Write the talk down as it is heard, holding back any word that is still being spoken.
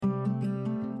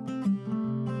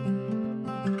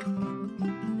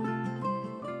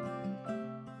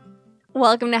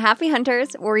Welcome to Happy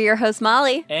Hunters. We're your host,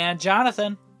 Molly. And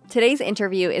Jonathan. Today's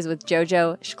interview is with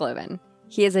Jojo Shklovin.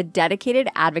 He is a dedicated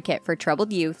advocate for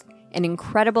troubled youth, an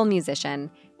incredible musician,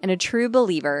 and a true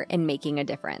believer in making a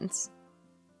difference.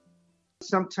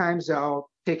 Sometimes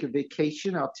I'll take a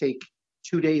vacation. I'll take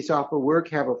 2 days off of work,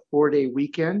 have a 4-day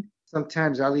weekend.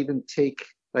 Sometimes I'll even take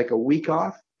like a week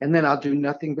off, and then I'll do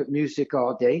nothing but music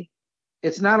all day.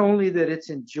 It's not only that it's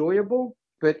enjoyable,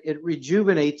 but it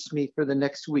rejuvenates me for the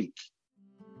next week.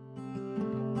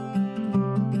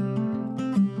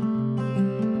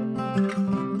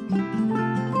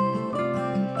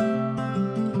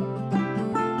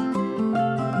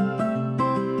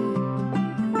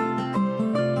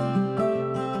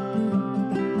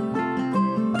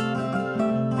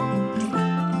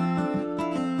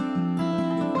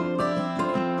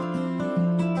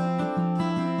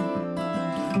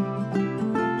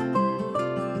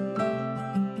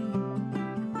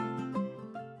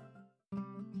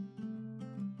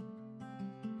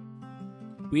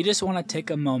 We just want to take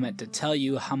a moment to tell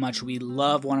you how much we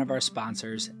love one of our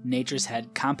sponsors, Nature's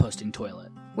Head Composting Toilet.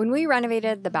 When we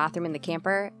renovated the bathroom in the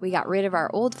camper, we got rid of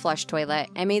our old flush toilet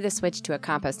and made the switch to a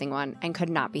composting one and could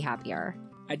not be happier.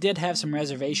 I did have some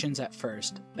reservations at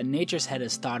first, but Nature's Head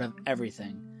has thought of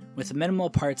everything. With minimal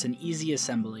parts and easy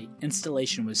assembly,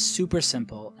 installation was super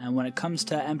simple, and when it comes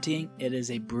to emptying, it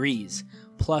is a breeze.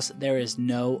 Plus, there is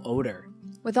no odor.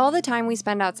 With all the time we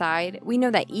spend outside, we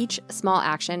know that each small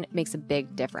action makes a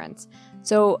big difference.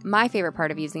 So my favorite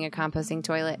part of using a composting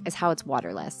toilet is how it's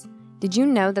waterless. Did you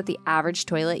know that the average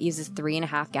toilet uses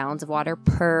 3.5 gallons of water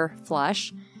per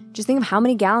flush? Just think of how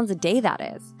many gallons a day that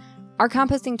is. Our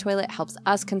composting toilet helps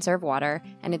us conserve water,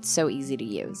 and it's so easy to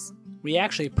use. We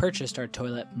actually purchased our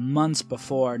toilet months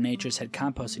before Nature's Head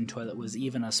Composting Toilet was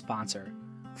even a sponsor.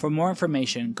 For more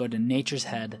information, go to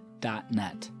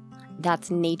natureshead.net. That's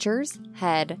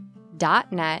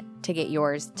natureshead.net to get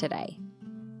yours today.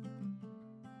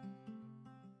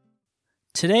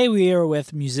 Today we are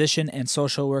with musician and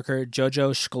social worker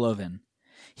Jojo Shklovin.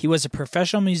 He was a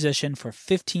professional musician for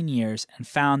 15 years and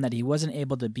found that he wasn't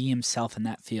able to be himself in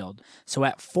that field. So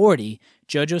at 40,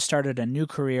 Jojo started a new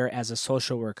career as a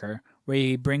social worker where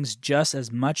he brings just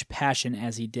as much passion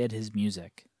as he did his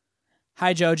music.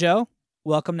 Hi Jojo,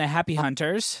 welcome to Happy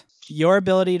Hunters. Your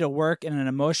ability to work in an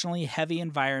emotionally heavy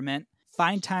environment,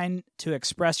 find time to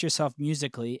express yourself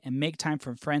musically, and make time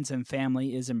for friends and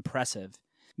family is impressive.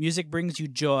 Music brings you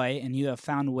joy, and you have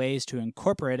found ways to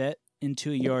incorporate it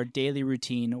into your daily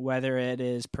routine, whether it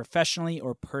is professionally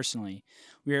or personally.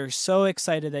 We are so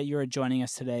excited that you are joining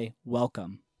us today.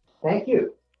 Welcome. Thank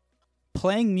you.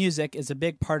 Playing music is a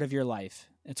big part of your life.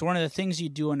 It's one of the things you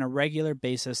do on a regular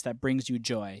basis that brings you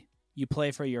joy. You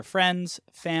play for your friends,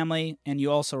 family, and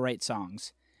you also write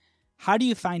songs. How do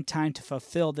you find time to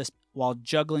fulfill this while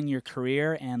juggling your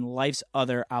career and life's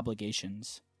other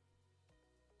obligations?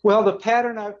 Well, the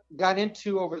pattern I've got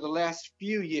into over the last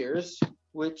few years,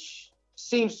 which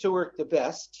seems to work the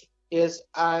best, is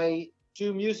I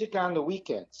do music on the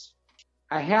weekends.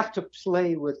 I have to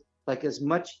play with like as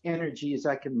much energy as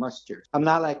I can muster. I'm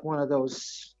not like one of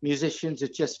those musicians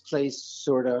that just plays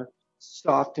sort of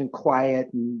soft and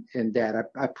quiet and that.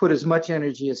 I put as much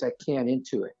energy as I can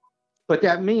into it. But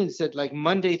that means that like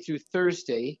Monday through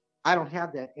Thursday, I don't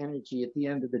have that energy at the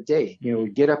end of the day. You know,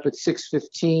 we get up at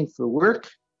 6:15 for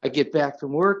work. I get back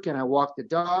from work and I walk the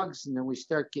dogs, and then we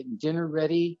start getting dinner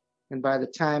ready. And by the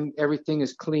time everything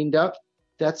is cleaned up,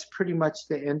 that's pretty much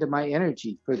the end of my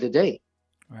energy for the day.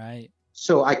 Right.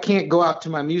 So I can't go out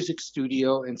to my music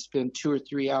studio and spend 2 or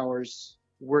 3 hours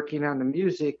working on the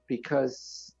music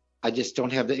because I just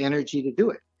don't have the energy to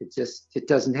do it. It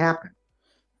doesn't happen.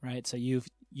 Right. So you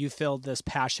filled this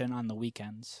passion on the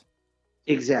weekends.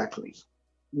 Exactly.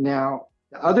 Now,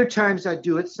 the other times I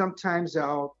do it, sometimes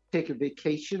I'll take a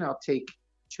vacation. I'll take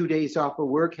 2 days off of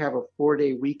work, have a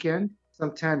 4-day weekend.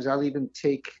 Sometimes I'll even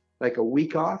take like a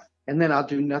week off, and then I'll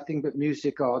do nothing but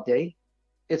music all day.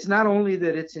 It's not only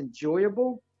that it's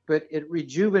enjoyable, but it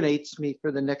rejuvenates me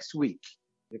for the next week.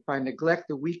 If I neglect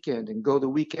the weekend and go the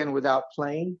weekend without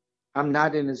playing, I'm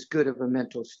not in as good of a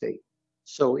mental state.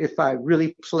 So if I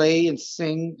really play and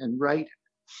sing and write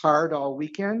hard all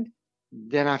weekend,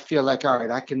 then I feel like, all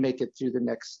right, I can make it through the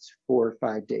next 4 or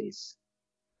 5 days.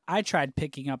 I tried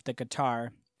picking up the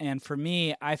guitar, and for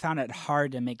me, I found it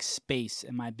hard to make space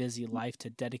in my busy life to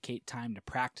dedicate time to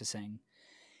practicing.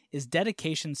 Is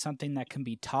dedication something that can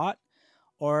be taught,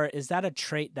 or is that a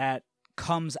trait that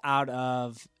comes out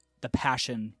of the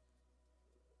passion?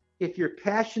 If you're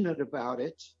passionate about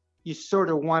it, you sort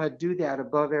of want to do that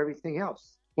above everything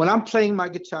else. When I'm playing my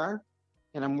guitar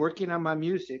and I'm working on my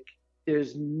music,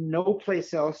 There's no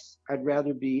place else I'd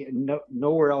rather be, and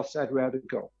nowhere else I'd rather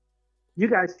go. You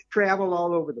guys travel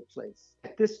all over the place.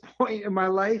 At this point in my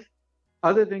life,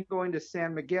 other than going to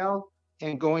San Miguel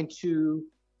and going to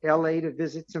LA to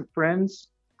visit some friends,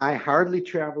 I hardly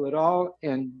travel at all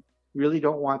and really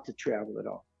don't want to travel at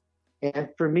all. And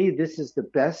for me, this is the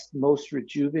best, most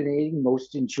rejuvenating,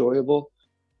 most enjoyable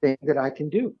thing that I can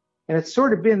do. And it's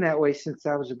sort of been that way since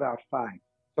I was about 5.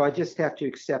 So I just have to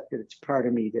accept that it's part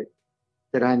of me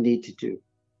that I need to do.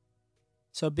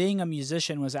 So being a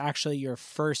musician was actually your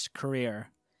first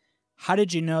career. How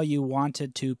did you know you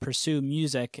wanted to pursue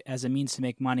music as a means to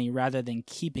make money rather than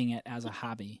keeping it as a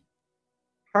hobby?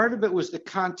 Part of it was the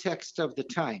context of the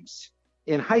times.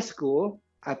 In high school,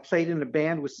 I played in a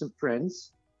band with some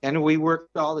friends, and we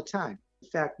worked all the time. In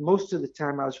fact, most of the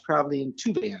time I was probably in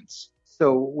 2 bands.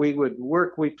 So we would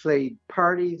work, we played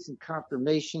parties and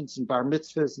confirmations and bar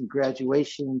mitzvahs and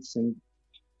graduations and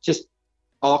just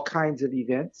all kinds of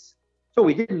events. So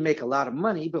we didn't make a lot of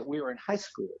money, but we were in high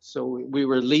school. So we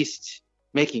were at least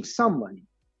making some money.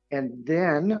 And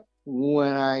then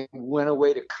when I went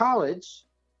away to college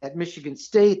at Michigan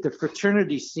State, the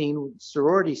fraternity scene,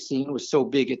 sorority scene was so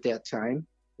big at that time.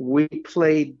 We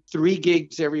played 3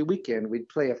 gigs every weekend. We'd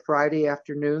play a Friday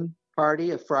afternoon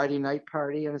party, a Friday night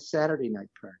party, and a Saturday night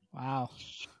party. Wow.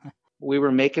 We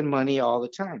were making money all the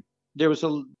time. There was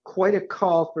quite a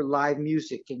call for live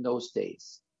music in those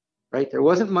days. Right? There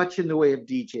wasn't much in the way of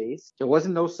DJs. There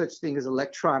wasn't no such thing as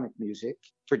electronic music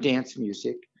for dance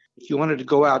music. If you wanted to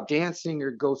go out dancing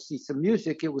or go see some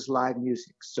music, it was live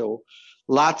music. So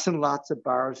lots and lots of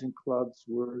bars and clubs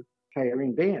were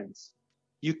hiring bands.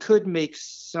 You could make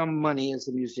some money as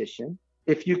a musician.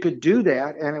 If you could do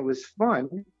that and it was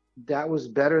fun, that was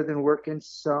better than working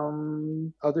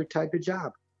some other type of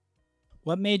job.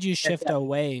 What made you shift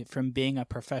away from being a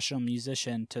professional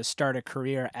musician to start a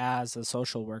career as a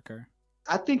social worker?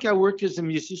 I think I worked as a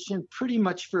musician pretty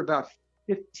much for about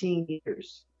 15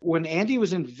 years. When Andy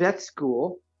was in vet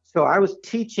school, so I was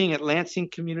teaching at Lansing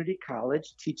Community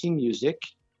College, teaching music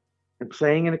and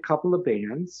playing in a couple of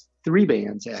bands, 3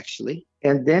 bands actually.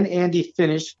 And then Andy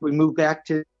finished, we moved back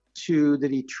to the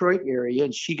Detroit area,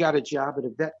 and she got a job at a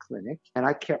vet clinic, and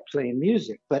I kept playing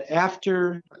music. But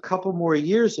after a couple more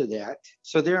years of that,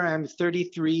 so there I'm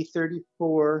 33,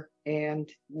 34, and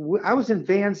I was in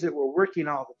bands that were working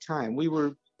all the time. We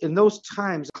were, in those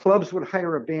times, clubs would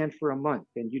hire a band for a month,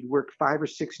 and you'd work 5 or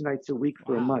 6 nights a week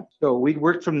for a month. So we'd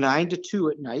work from 9 to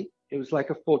 2 at night. It was like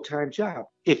a full-time job.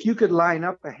 If you could line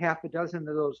up a half a dozen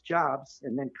of those jobs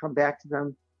and then come back to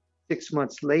them 6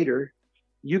 months later,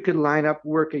 you could line up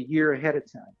work a year ahead of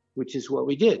time, which is what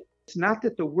we did. It's not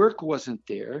that the work wasn't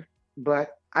there,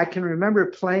 but I can remember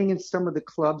playing in some of the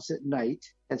clubs at night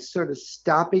and sort of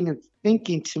stopping and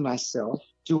thinking to myself,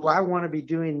 do I want to be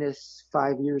doing this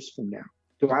 5 years from now?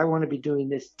 Do I want to be doing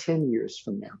this 10 years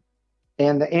from now?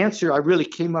 And the answer I really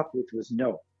came up with was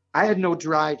no. I had no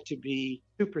drive to be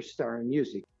a superstar in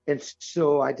music. And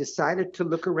so I decided to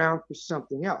look around for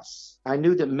something else. I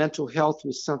knew that mental health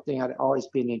was something I'd always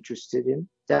been interested in.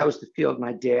 That was the field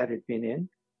my dad had been in.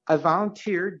 I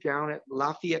volunteered down at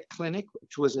Lafayette Clinic,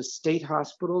 which was a state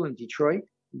hospital in Detroit.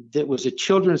 That was a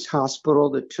children's hospital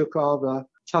that took all the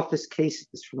toughest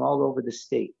cases from all over the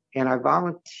state. And I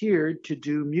volunteered to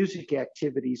do music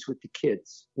activities with the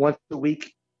kids once a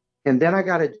week. And then I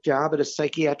got a job at a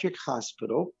psychiatric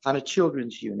hospital on a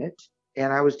children's unit.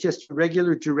 And I was just a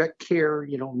regular direct care,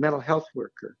 mental health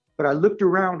worker. But I looked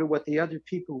around at what the other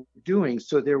people were doing.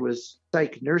 So there was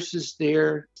psych nurses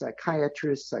there,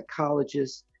 psychiatrists,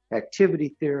 psychologists,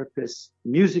 activity therapists,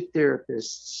 music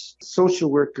therapists, social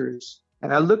workers.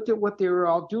 And I looked at what they were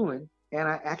all doing, and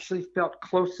I actually felt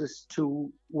closest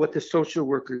to what the social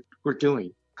workers were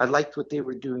doing. I liked what they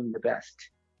were doing the best.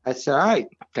 I said, all right,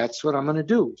 that's what I'm going to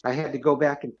do. I had to go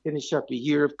back and finish up a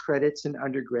year of credits in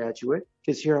undergraduate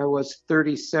because here I was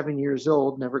 37 years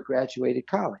old, never graduated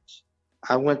college.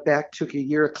 I went back, took a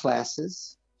year of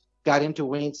classes, got into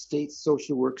Wayne State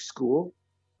Social Work School.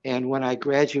 And when I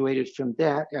graduated from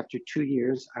that, after 2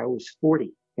 years, I was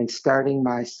 40 and starting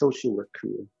my social work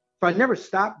career. So I never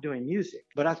stopped doing music,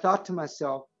 but I thought to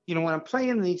myself, when I'm playing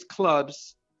in these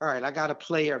clubs, all right, I got to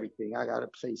play everything. I got to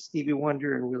play Stevie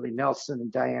Wonder and Willie Nelson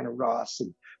and Diana Ross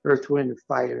and Earth, Wind, and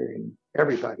Fire and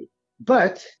everybody.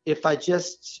 But if I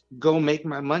just go make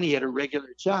my money at a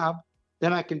regular job,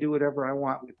 then I can do whatever I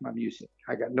want with my music.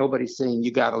 I got nobody saying,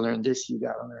 you got to learn this, you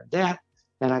got to learn that.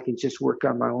 And I can just work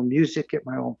on my own music at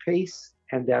my own pace.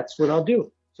 And that's what I'll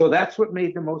do. So that's what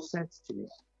made the most sense to me.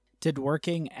 Did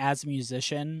working as a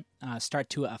musician start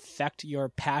to affect your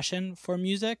passion for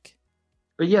music?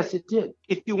 But yes, it did.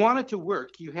 If you wanted to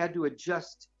work, you had to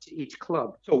adjust to each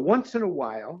club. So once in a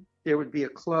while, there would be a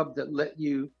club that let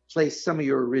you play some of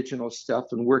your original stuff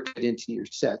and work it into your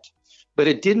set. But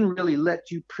it didn't really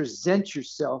let you present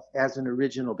yourself as an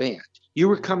original band. You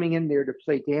were coming in there to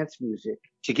play dance music,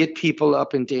 to get people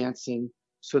up and dancing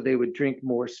so they would drink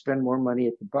more, spend more money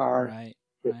at the bar. Right.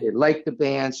 They liked the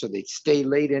band, so they'd stay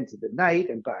late into the night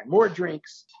and buy more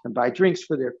drinks and buy drinks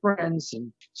for their friends.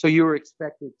 And so you were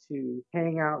expected to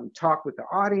hang out and talk with the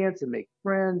audience and make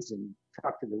friends and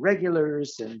talk to the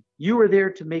regulars. And you were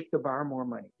there to make the bar more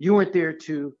money. You weren't there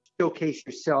to showcase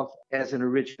yourself as an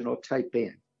original type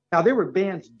band. Now, there were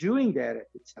bands doing that at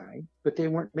the time, but they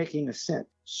weren't making a cent.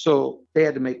 So they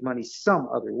had to make money some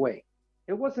other way.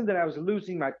 It wasn't that I was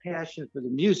losing my passion for the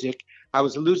music. I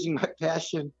was losing my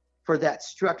passion for that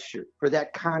structure, for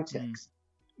that context.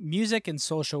 Music and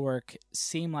social work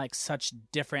seem like such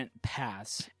different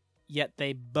paths, yet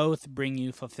they both bring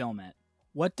you fulfillment.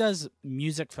 What does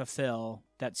music fulfill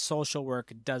that social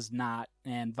work does not,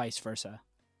 and vice versa?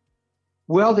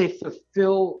 Well, they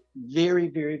fulfill very,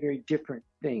 very, very different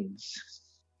things.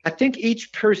 I think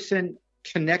each person's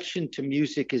connection to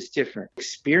music is different.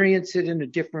 Experience it in a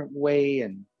different way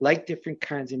and like different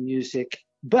kinds of music.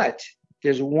 But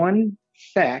there's one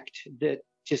fact that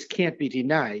just can't be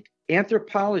denied.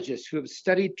 Anthropologists who have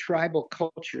studied tribal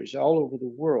cultures all over the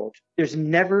world, there's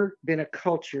never been a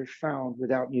culture found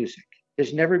without music.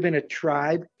 There's never been a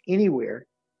tribe anywhere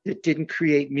that didn't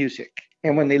create music.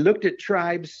 And when they looked at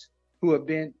tribes who have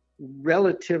been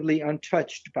relatively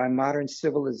untouched by modern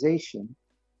civilization,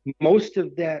 most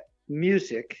of that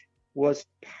music was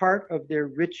part of their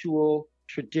ritual,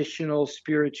 traditional,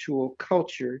 spiritual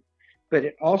culture, but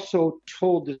it also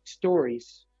told the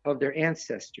stories of their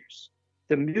ancestors.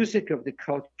 The music of the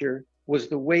culture was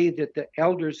the way that the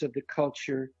elders of the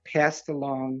culture passed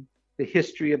along the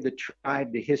history of the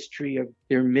tribe, the history of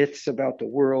their myths about the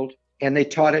world, and they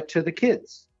taught it to the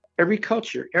kids. Every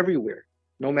culture, everywhere,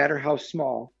 no matter how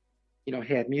small,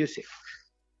 had music.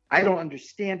 I don't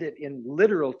understand it in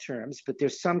literal terms, but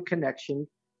there's some connection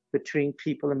between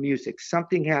people and music.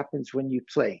 Something happens when you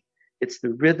play. It's the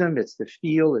rhythm, it's the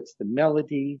feel, it's the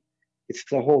melody, it's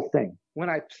the whole thing. When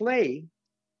I play,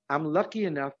 I'm lucky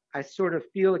enough, I sort of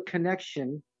feel a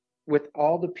connection with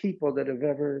all the people that have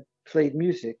ever played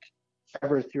music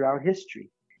ever throughout history.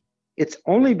 It's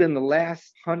only been the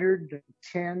last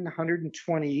 110,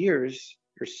 120 years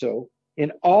or so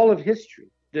in all of history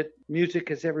that music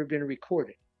has ever been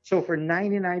recorded. So for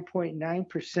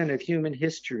 99.9% of human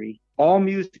history, all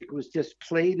music was just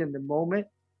played in the moment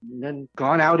and then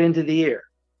gone out into the air.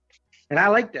 And I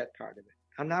like that part of it.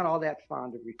 I'm not all that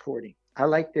fond of recording. I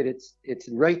like that it's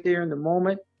right there in the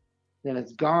moment, then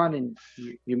it's gone, and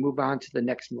you move on to the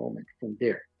next moment from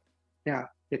there. Now,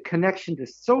 the connection to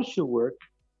social work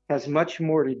has much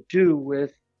more to do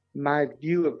with my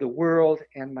view of the world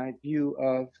and my view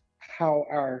of how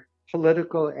our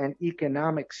political and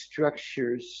economic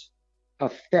structures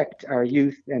affect our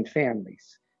youth and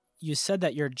families. You said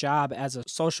that your job as a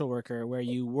social worker, where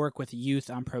you work with youth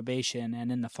on probation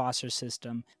and in the foster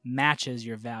system, matches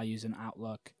your values and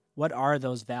outlook. What are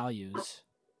those values?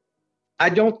 I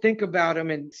don't think about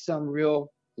them in some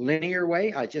real linear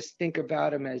way. I just think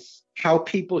about them as how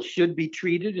people should be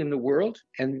treated in the world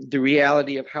and the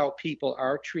reality of how people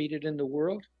are treated in the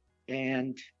world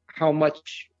and how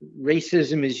much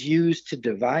racism is used to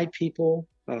divide people,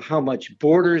 how much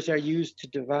borders are used to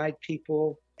divide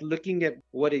people. Looking at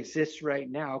what exists right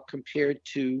now compared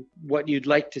to what you'd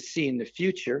like to see in the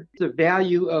future, the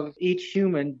value of each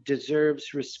human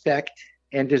deserves respect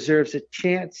and deserves a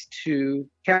chance to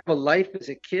have a life as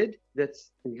a kid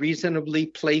that's a reasonably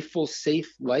playful,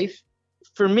 safe life.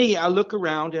 For me, I look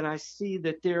around and I see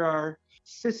that there are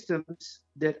systems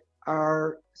that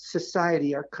our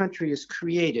society, our country has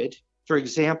created. For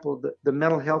example, the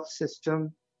mental health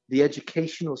system, the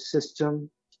educational system,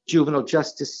 juvenile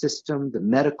justice system, the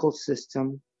medical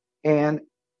system, and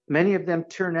many of them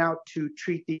turn out to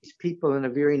treat these people in a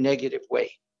very negative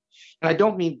way. And I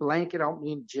don't mean blanket, I don't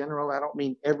mean general, I don't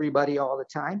mean everybody all the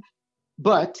time,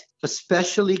 but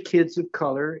especially kids of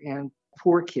color and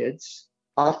poor kids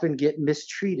often get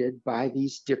mistreated by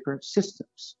these different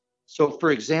systems. So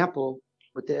for example,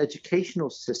 with the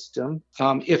educational system,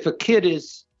 if a kid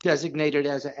is designated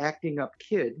as an acting up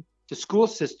kid, the school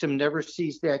system never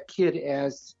sees that kid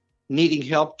as needing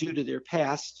help due to their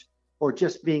past or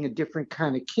just being a different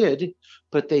kind of kid,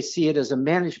 but they see it as a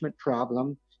management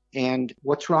problem and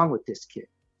what's wrong with this kid.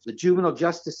 The juvenile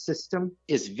justice system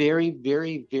is very,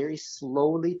 very, very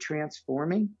slowly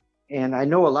transforming. And I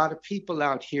know a lot of people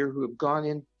out here who have gone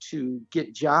in to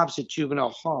get jobs at juvenile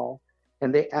hall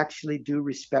and they actually do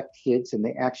respect kids, and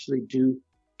they actually do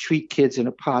treat kids in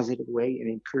a positive way and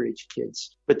encourage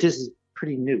kids. But this is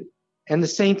pretty new. And the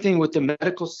same thing with the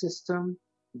medical system,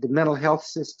 the mental health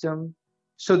system.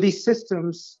 So these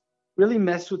systems really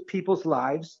mess with people's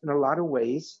lives in a lot of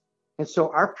ways. And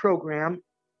so our program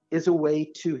is a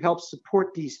way to help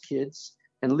support these kids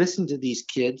and listen to these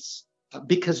kids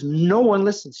because no one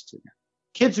listens to them.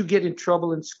 Kids who get in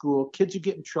trouble in school, kids who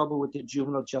get in trouble with the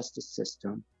juvenile justice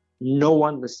system, no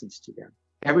one listens to them.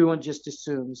 Everyone just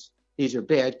assumes these are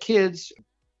bad kids.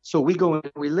 So we go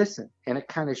and we listen, and it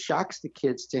kind of shocks the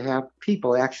kids to have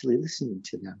people actually listening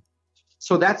to them.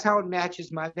 So that's how it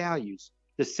matches my values.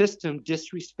 The system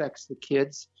disrespects the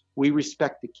kids. We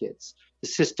respect the kids. The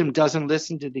system doesn't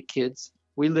listen to the kids.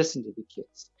 We listen to the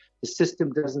kids. The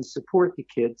system doesn't support the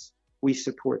kids. We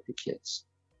support the kids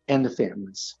and the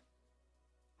families.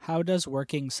 How does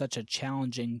working such a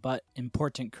challenging but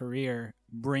important career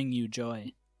bring you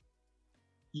joy?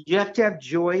 You have to have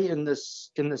joy in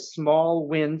the small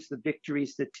wins, the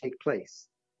victories that take place.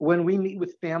 When we meet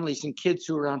with families and kids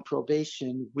who are on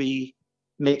probation, we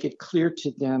make it clear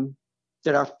to them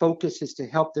that our focus is to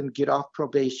help them get off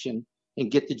probation and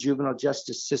get the juvenile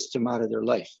justice system out of their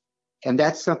life. And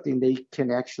that's something they can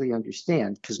actually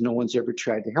understand because no one's ever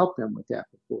tried to help them with that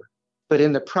before. But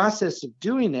in the process of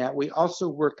doing that, we also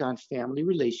work on family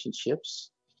relationships.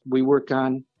 We work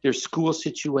on their school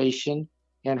situation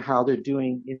and how they're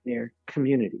doing in their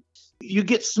community. You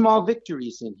get small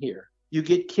victories in here. You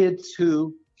get kids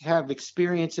who have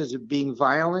experiences of being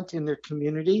violent in their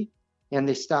community and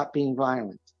they stop being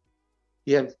violent.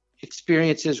 You have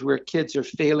experiences where kids are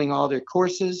failing all their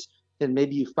courses, then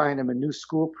maybe you find them a new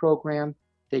school program,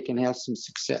 they can have some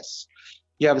success.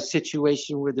 You have a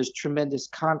situation where there's tremendous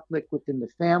conflict within the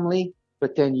family,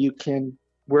 but then you can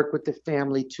work with the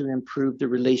family to improve the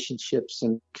relationships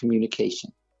and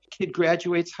communication. Kid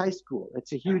graduates high school,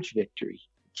 that's a huge victory.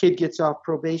 Kid gets off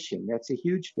probation, that's a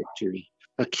huge victory.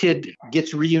 A kid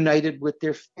gets reunited with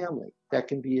their family, that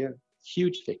can be a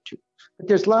huge victory. But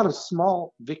there's a lot of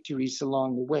small victories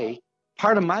along the way.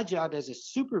 Part of my job as a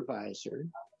supervisor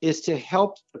is to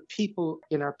help the people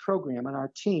in our program and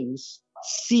our teams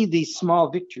see these small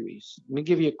victories. Let me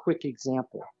give you a quick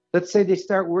example. Let's say they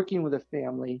start working with a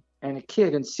family and a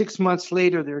kid, and 6 months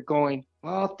later they're going,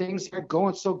 well, things are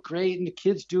going so great, and the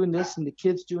kid's doing this and the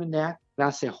kid's doing that. And I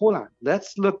say, hold on,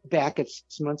 let's look back at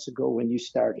 6 months ago when you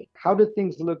started. How did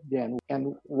things look then,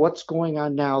 and what's going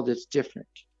on now that's different?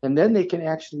 And then they can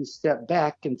actually step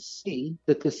back and see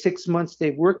that the 6 months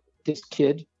they've worked with this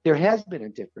kid, there has been a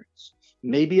difference.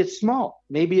 Maybe it's small.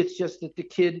 Maybe it's just that the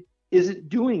kid isn't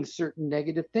doing certain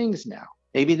negative things now.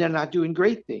 Maybe they're not doing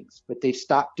great things, but they've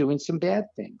stopped doing some bad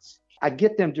things. I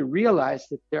get them to realize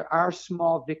that there are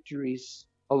small victories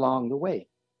along the way.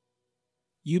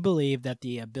 You believe that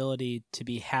the ability to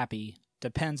be happy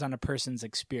depends on a person's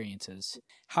experiences,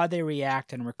 how they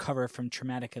react and recover from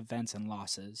traumatic events and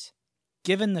losses.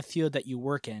 Given the field that you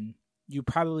work in, you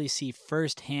probably see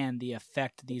firsthand the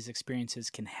effect these experiences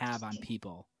can have on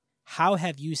people. How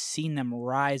have you seen them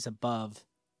rise above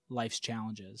life's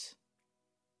challenges?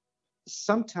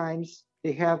 Sometimes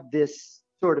they have this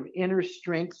sort of inner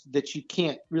strength that you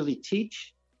can't really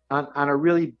teach. On a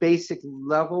really basic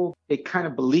level, they kind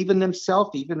of believe in themselves,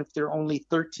 even if they're only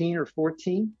 13 or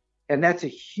 14. And that's a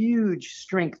huge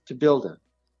strength to build on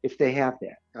if they have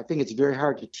that. I think it's very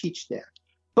hard to teach that,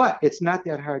 but it's not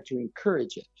that hard to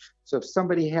encourage it. So if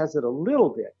somebody has it a little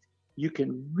bit, you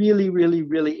can really, really,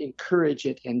 really encourage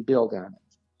it and build on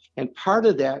it. And part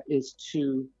of that is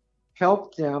to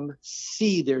help them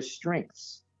see their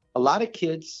strengths. A lot of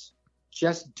kids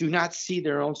just do not see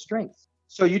their own strengths.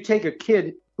 So you take a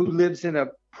kid who lives in a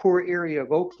poor area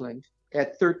of Oakland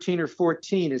at 13 or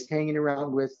 14 is hanging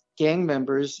around with gang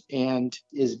members and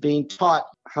is being taught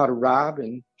how to rob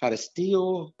and how to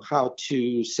steal, how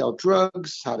to sell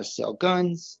drugs, how to sell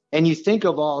guns. And you think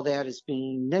of all that as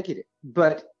being negative.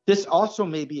 But this also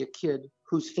may be a kid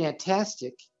who's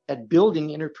fantastic at building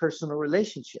interpersonal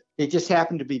relationships. They just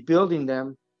happen to be building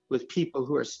them with people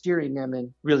who are steering them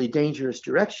in really dangerous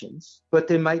directions, but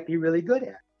they might be really good at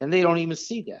it, and they don't even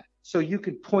see that. So you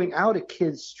could point out a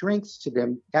kid's strengths to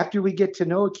them. After we get to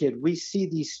know a kid, we see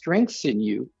these strengths in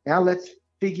you. Now let's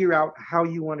figure out how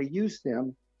you want to use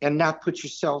them and not put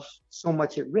yourself so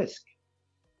much at risk.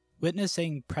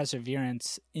 Witnessing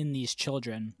perseverance in these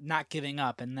children, not giving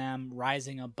up, and them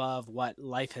rising above what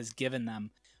life has given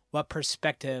them, what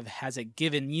perspective has it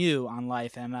given you on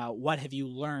life, and what have you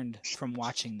learned from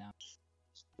watching them?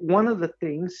 One of the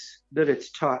things that it's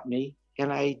taught me,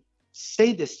 and I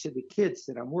say this to the kids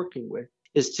that I'm working with,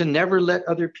 is to never let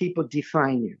other people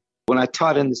define you. When I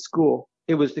taught in the school,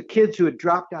 It was the kids who had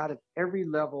dropped out of every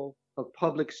level of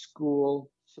public school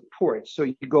support. So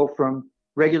you go from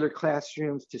regular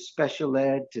classrooms to special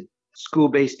ed to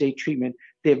school-based day treatment.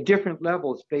 They have different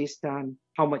levels based on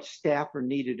how much staff are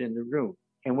needed in the room.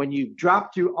 And when you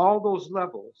drop through all those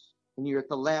levels and you're at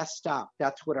the last stop,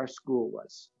 that's what our school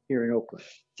was here in Oakland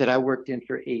that I worked in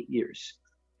for 8 years.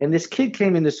 And this kid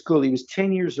came into school. He was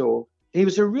 10 years old. He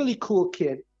was a really cool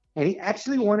kid. And he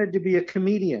actually wanted to be a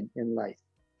comedian in life.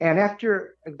 And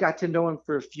after I got to know him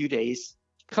for a few days,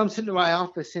 he comes into my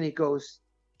office and he goes,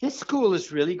 "This school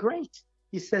is really great."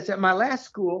 He says, "At my last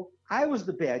school, I was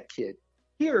the bad kid.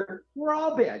 Here, we're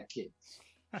all bad kids."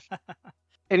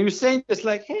 And he was saying this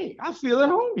like, "Hey, I feel at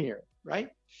home here," right?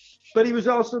 But he was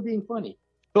also being funny.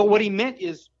 But what he meant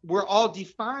is we're all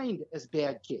defined as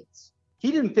bad kids. He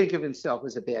didn't think of himself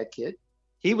as a bad kid.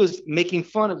 He was making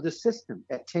fun of the system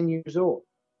at 10 years old.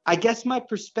 I guess my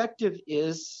perspective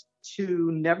is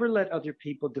to never let other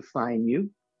people define you.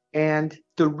 And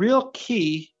the real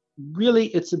key, really,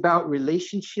 it's about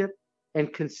relationship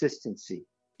and consistency.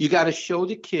 You got to show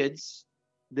the kids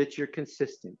that you're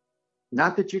consistent.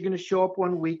 Not that you're going to show up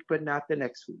one week, but not the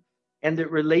next week. And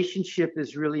that relationship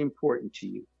is really important to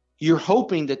you. You're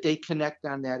hoping that they connect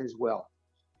on that as well,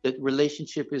 that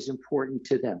relationship is important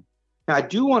to them. Now, I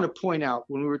do want to point out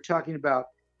when we were talking about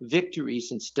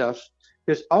victories and stuff,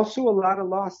 there's also a lot of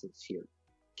losses here.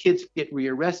 Kids get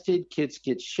rearrested, kids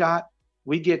get shot.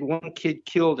 We get one kid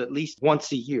killed at least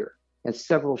once a year and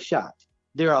several shot.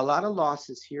 There are a lot of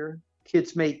losses here.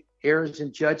 Kids make errors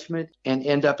in judgment and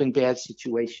end up in bad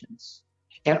situations.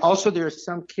 And also there are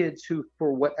some kids who,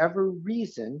 for whatever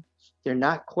reason, they're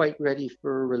not quite ready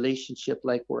for a relationship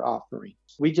like we're offering.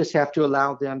 We just have to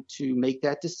allow them to make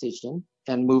that decision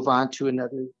and move on to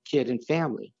another kid and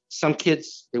family. Some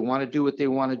kids, they want to do what they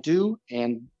want to do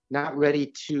and not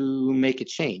ready to make a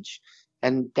change.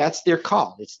 And that's their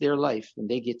call. It's their life, and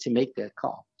they get to make that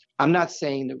call. I'm not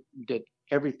saying that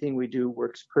everything we do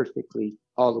works perfectly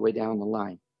all the way down the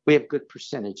line. We have good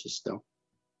percentages, though.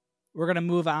 We're going to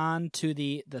move on to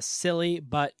the silly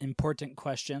but important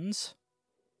questions.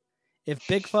 If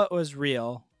Bigfoot was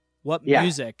real, what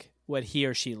music would he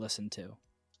or she listen to?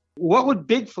 What would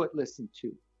Bigfoot listen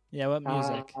to? Yeah, what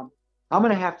music? I'm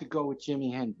going to have to go with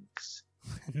Jimi Hendrix.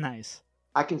 Nice.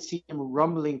 I can see him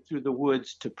rumbling through the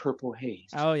woods to Purple Haze.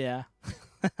 Oh, yeah.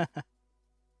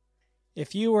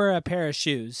 If you were a pair of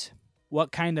shoes,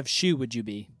 what kind of shoe would you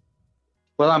be?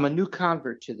 Well, I'm a new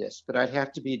convert to this, but I'd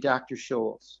have to be Dr.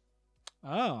 Scholl's.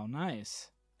 Oh,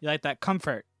 nice. You like that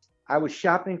comfort. I was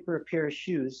shopping for a pair of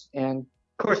shoes, and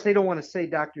of course they don't want to say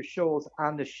Dr. Scholl's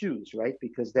on the shoes, right?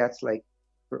 Because that's like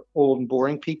for old and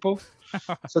boring people.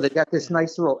 So they got this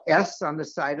nice little S on the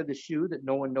side of the shoe that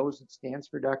no one knows it stands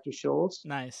for Dr. Scholl's.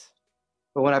 Nice.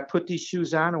 But when I put these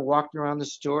shoes on and walked around the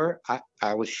store,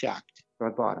 I was shocked. So I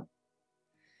bought them.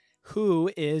 Who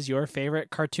is your favorite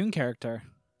cartoon character?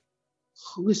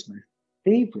 Who is my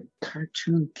favorite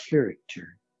cartoon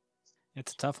character?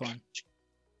 It's a tough one.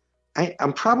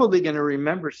 I'm probably going to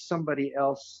remember somebody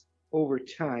else over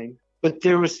time, but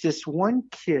there was this one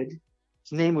kid.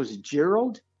 His name was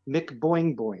Gerald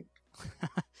McBoing Boing.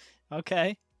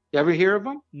 Okay. You ever hear of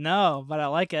him? No, but I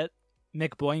like it.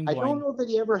 McBoing Boing. I don't know that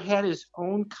he ever had his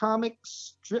own comic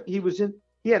strip. He was in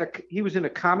a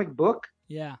comic book.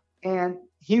 Yeah. And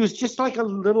he was just like a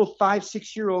little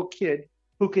 5-6-year-old kid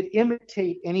who could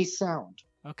imitate any sound.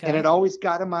 Okay. And it always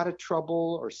got him out of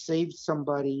trouble or saved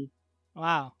somebody.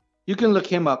 Wow. You can look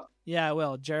him up. Yeah, I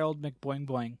will. Gerald McBoing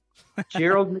Boing.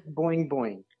 Gerald McBoing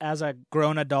Boing. As a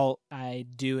grown adult, I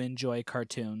do enjoy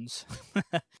cartoons.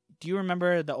 Do you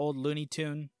remember the old Looney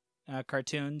Tune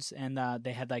cartoons? And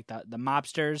they had like the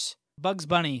mobsters. Bugs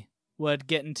Bunny would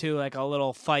get into like a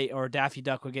little fight, or Daffy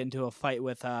Duck would get into a fight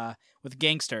with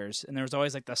gangsters. And there was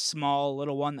always like the small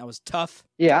little one that was tough.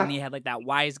 Yeah. And he had like that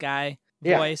wise guy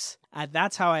voice.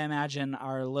 That's how I imagine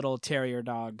our little terrier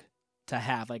dog to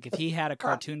have. Like if he had a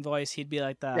cartoon voice, he'd be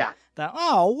like the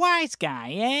wise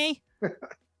guy, eh?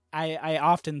 I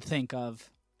often think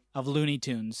of Looney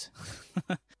Tunes.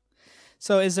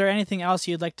 So is there anything else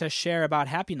you'd like to share about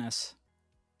happiness?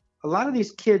 A lot of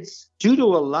these kids, due to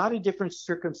a lot of different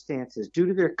circumstances, due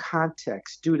to their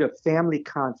context, due to family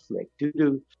conflict, due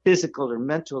to physical or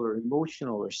mental or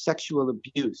emotional or sexual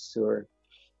abuse or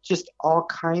just all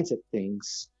kinds of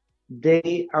things,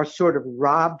 they are sort of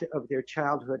robbed of their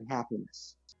childhood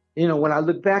happiness. You know, when I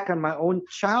look back on my own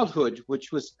childhood,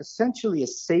 which was essentially a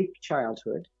safe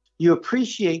childhood, you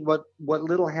appreciate what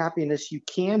little happiness you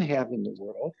can have in the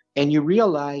world. And you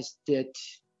realize that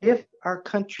if our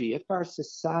country, if our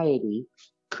society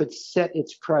could set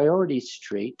its priorities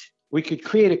straight, we could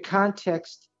create a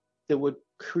context that would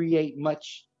create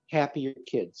much happier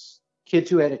kids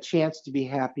who had a chance to be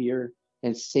happier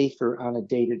and safer on a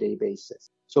day-to-day basis.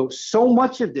 So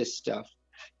much of this stuff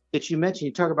that you mentioned,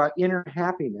 you talk about inner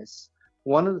happiness.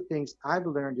 One of the things I've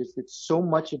learned is that so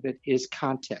much of it is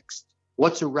context.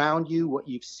 What's around you, what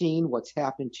you've seen, what's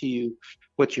happened to you,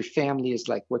 what your family is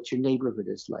like, what your neighborhood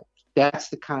is like. That's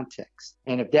the context.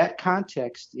 And if that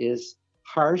context is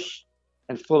harsh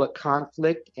and full of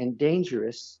conflict and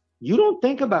dangerous, you don't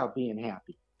think about being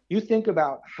happy. You think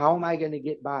about, how am I going to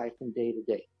get by from day to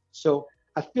day? So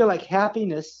I feel like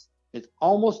happiness is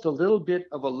almost a little bit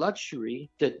of a luxury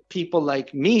that people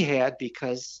like me had,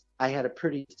 because I had a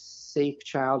pretty safe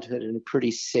childhood and a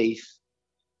pretty safe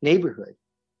neighborhood.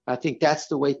 I think that's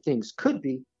the way things could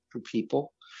be for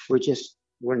people.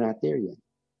 We're not there yet.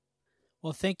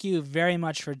 Well, thank you very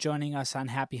much for joining us on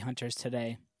Happy Hunters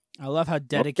today. I love how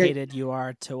dedicated you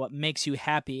are to what makes you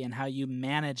happy and how you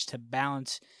manage to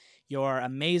balance your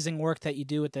amazing work that you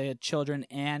do with the children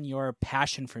and your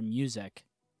passion for music.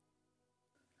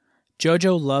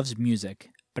 Jojo loves music,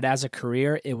 but as a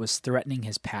career, it was threatening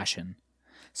his passion.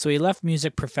 So he left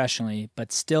music professionally,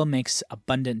 but still makes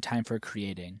abundant time for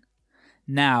creating.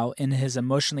 Now, in his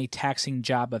emotionally taxing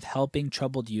job of helping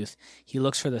troubled youth, he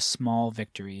looks for the small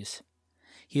victories.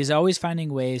 He is always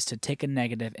finding ways to take a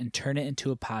negative and turn it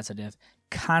into a positive,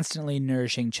 constantly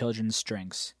nourishing children's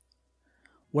strengths.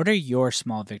 What are your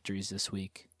small victories this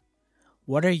week?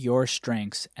 What are your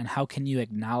strengths, and how can you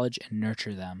acknowledge and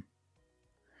nurture them?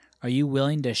 Are you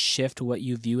willing to shift what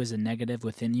you view as a negative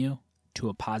within you to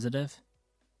a positive?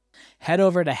 Head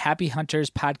over to Happy Hunters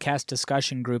Podcast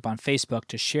Discussion Group on Facebook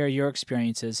to share your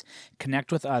experiences,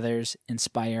 connect with others,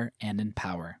 inspire, and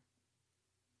empower.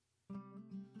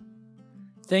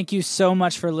 Thank you so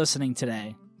much for listening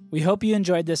today. We hope you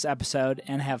enjoyed this episode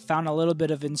and have found a little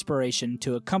bit of inspiration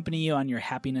to accompany you on your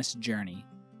happiness journey.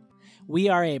 We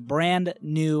are a brand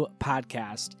new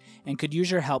podcast and could use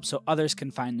your help so others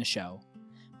can find the show.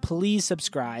 Please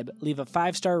subscribe, leave a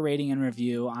 5-star rating and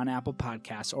review on Apple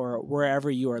Podcasts or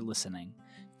wherever you are listening.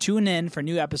 Tune in for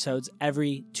new episodes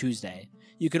every Tuesday.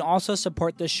 You can also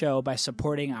support the show by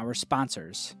supporting our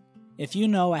sponsors. If you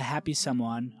know a happy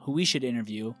someone who we should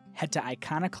interview, head to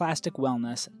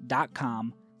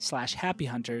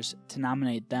iconoclasticwellness.com/happyhunters to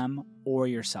nominate them or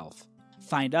yourself.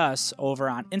 Find us over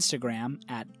on Instagram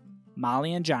at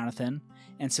Molly and Jonathan,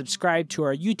 and subscribe to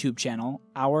our YouTube channel,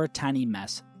 Our Tiny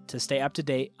Mess, to stay up to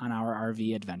date on our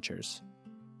RV adventures.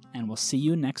 And we'll see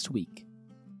you next week.